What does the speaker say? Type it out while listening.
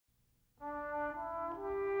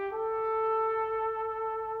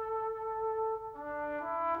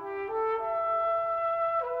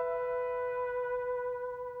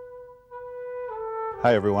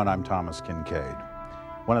Hi everyone, I'm Thomas Kinkade.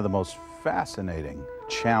 One of the most fascinating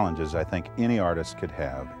challenges I think any artist could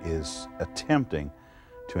have is attempting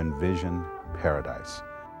to envision paradise.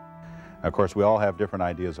 Of course, we all have different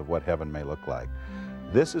ideas of what heaven may look like.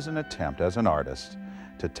 This is an attempt as an artist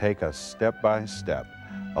to take us step by step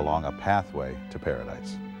along a pathway to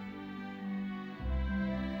paradise.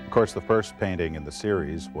 Of course, the first painting in the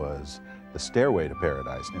series was the Stairway to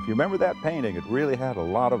Paradise. And if you remember that painting, it really had a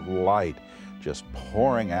lot of light just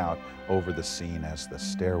pouring out over the scene as the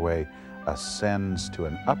stairway ascends to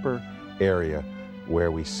an upper area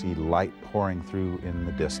where we see light pouring through in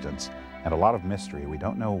the distance and a lot of mystery. We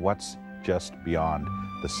don't know what's just beyond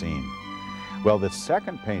the scene. Well, the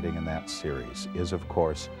second painting in that series is, of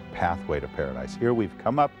course, Pathway to Paradise. Here we've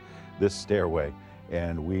come up this stairway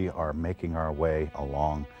and we are making our way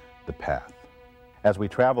along the path. As we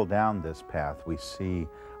travel down this path, we see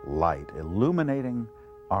light illuminating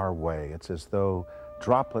our way. It's as though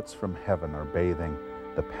droplets from heaven are bathing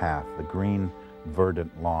the path. The green,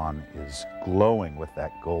 verdant lawn is glowing with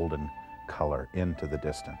that golden color into the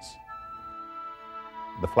distance.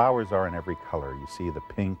 The flowers are in every color. You see the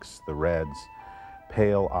pinks, the reds,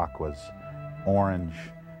 pale aquas, orange,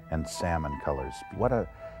 and salmon colors. What a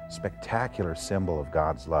spectacular symbol of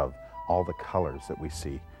God's love, all the colors that we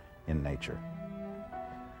see in nature.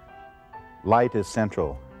 Light is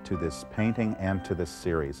central to this painting and to this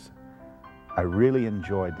series. I really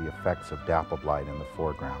enjoyed the effects of dappled light in the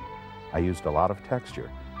foreground. I used a lot of texture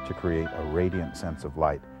to create a radiant sense of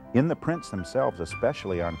light. In the prints themselves,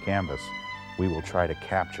 especially on canvas, we will try to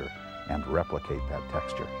capture and replicate that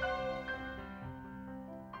texture.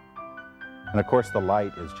 And of course, the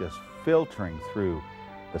light is just filtering through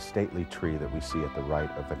the stately tree that we see at the right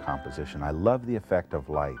of the composition. I love the effect of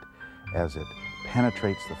light as it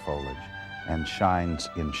penetrates the foliage and shines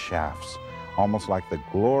in shafts, almost like the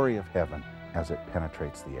glory of heaven as it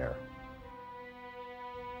penetrates the air.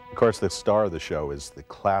 Of course, the star of the show is the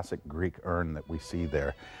classic Greek urn that we see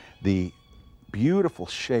there. The beautiful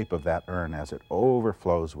shape of that urn as it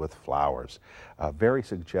overflows with flowers, very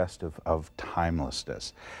suggestive of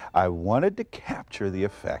timelessness. I wanted to capture the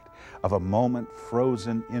effect of a moment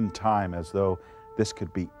frozen in time, as though this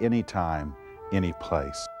could be any time, any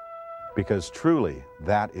place. Because truly,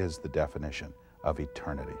 that is the definition of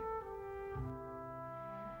eternity.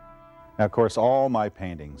 Now, of course, all my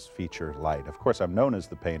paintings feature light. Of course, I'm known as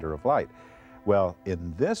the painter of light. Well,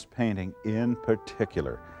 in this painting in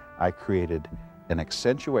particular, I created an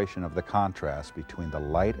accentuation of the contrast between the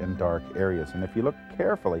light and dark areas. And if you look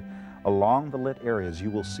carefully along the lit areas, you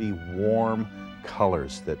will see warm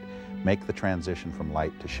colors that make the transition from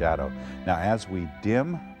light to shadow. Now, as we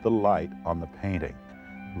dim the light on the painting,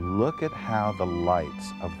 look at how the lights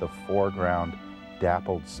of the foreground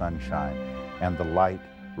dappled sunshine and the light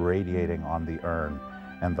radiating on the urn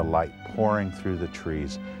and the light pouring through the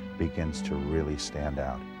trees begins to really stand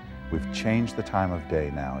out. We've changed the time of day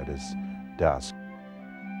now. It is dusk.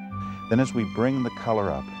 Then as we bring the color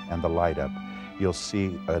up and the light up, you'll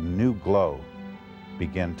see a new glow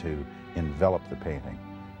begin to envelop the painting,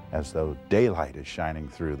 as though daylight is shining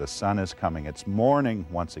through. The sun is coming. It's morning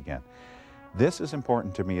once again. This is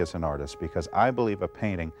important to me as an artist because I believe a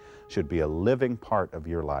painting should be a living part of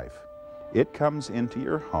your life. It comes into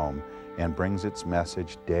your home and brings its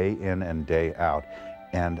message day in and day out.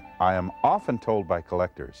 And I am often told by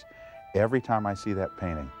collectors, every time I see that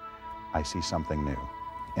painting, I see something new.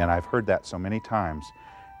 And I've heard that so many times,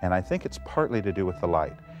 and I think it's partly to do with the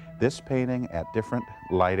light. This painting at different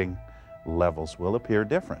lighting levels will appear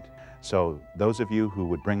different. So those of you who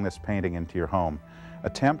would bring this painting into your home,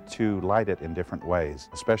 attempt to light it in different ways,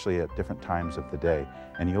 especially at different times of the day,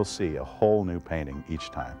 and you'll see a whole new painting each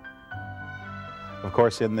time. Of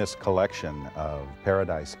course, in this collection of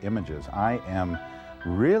paradise images, I am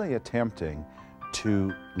really attempting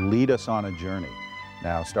to lead us on a journey.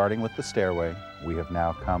 Now, starting with the stairway, we have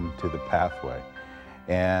now come to the pathway,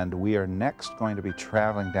 and we are next going to be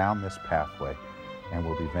traveling down this pathway, and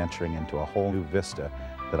we'll be venturing into a whole new vista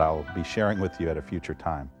that I'll be sharing with you at a future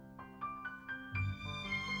time.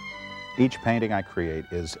 Each painting I create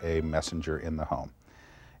is a messenger in the home.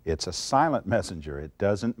 It's a silent messenger. It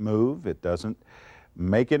doesn't move, it doesn't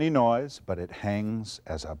make any noise, but it hangs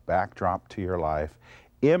as a backdrop to your life,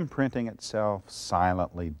 imprinting itself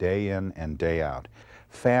silently day in and day out.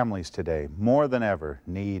 Families today, more than ever,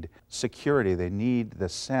 need security. They need the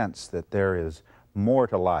sense that there is more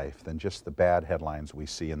to life than just the bad headlines we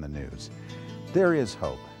see in the news. There is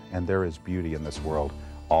hope and there is beauty in this world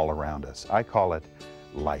all around us. I call it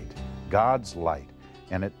light, God's light,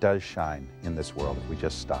 and it does shine in this world if we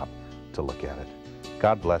just stop to look at it.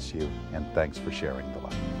 God bless you, and thanks for sharing the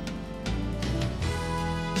light.